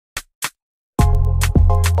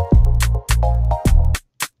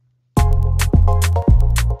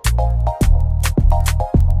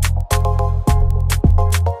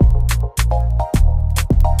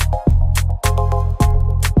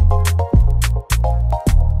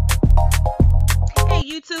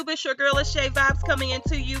it's your girl Auntie Vibez coming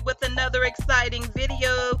into you with another exciting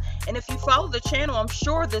video. And if you follow the channel, I'm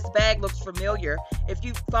sure this bag looks familiar. If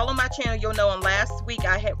you follow my channel, you'll know last week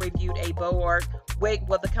I had reviewed a Beauart wig.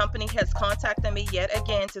 Well, the company has contacted me yet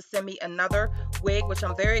again to send me another wig, which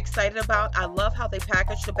I'm very excited about. I love how they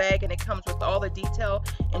package the bag, and it comes with all the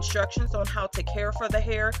detailed instructions on how to care for the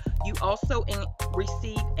hair. You also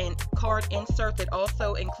receive a card insert that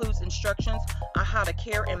also includes instructions on how to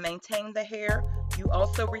care and maintain the hair. You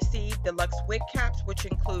also receive deluxe wig caps, which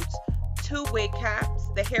includes 2 wig caps.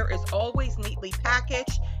 The hair is always neatly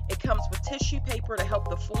packaged. It comes with tissue paper to help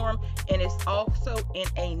the form, and it's also in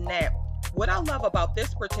a net. What I love about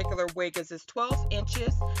this particular wig is it's 12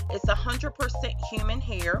 inches. It's 100% human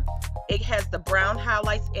hair. It has the brown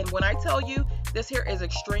highlights, and when I tell you this hair is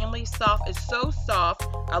extremely soft, it's so soft.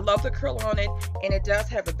 I love the curl on it, and it does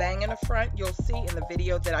have a bang in the front. You'll see in the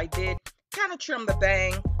video that I did kind of trim the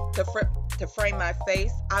bang to frame my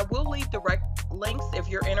face. I will leave direct links if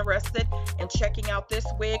you're interested in checking out this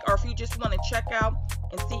wig, or if you just want to check out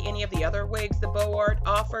and see any of the other wigs that Beauart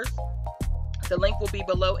offers. The link will be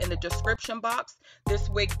below in the description box. This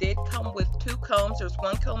wig did come with 2 combs. There's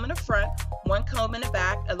 1 comb in the front, 1 comb in the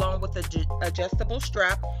back, along with the adjustable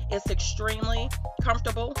strap. It's extremely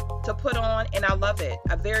comfortable to put on, and I love it.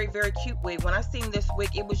 A very, very cute wig. When I seen this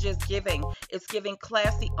wig, it was just giving. It's giving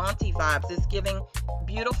classy auntie vibes. It's giving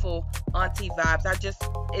beautiful auntie vibes.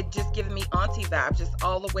 It just giving me auntie vibes, just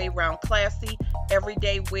all the way around. Classy,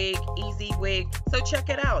 everyday wig, easy wig. So check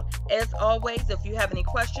it out. As always, if you have any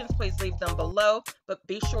questions, please leave them below. But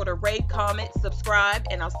be sure to rate, comment, subscribe,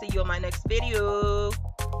 and I'll see you in my next video.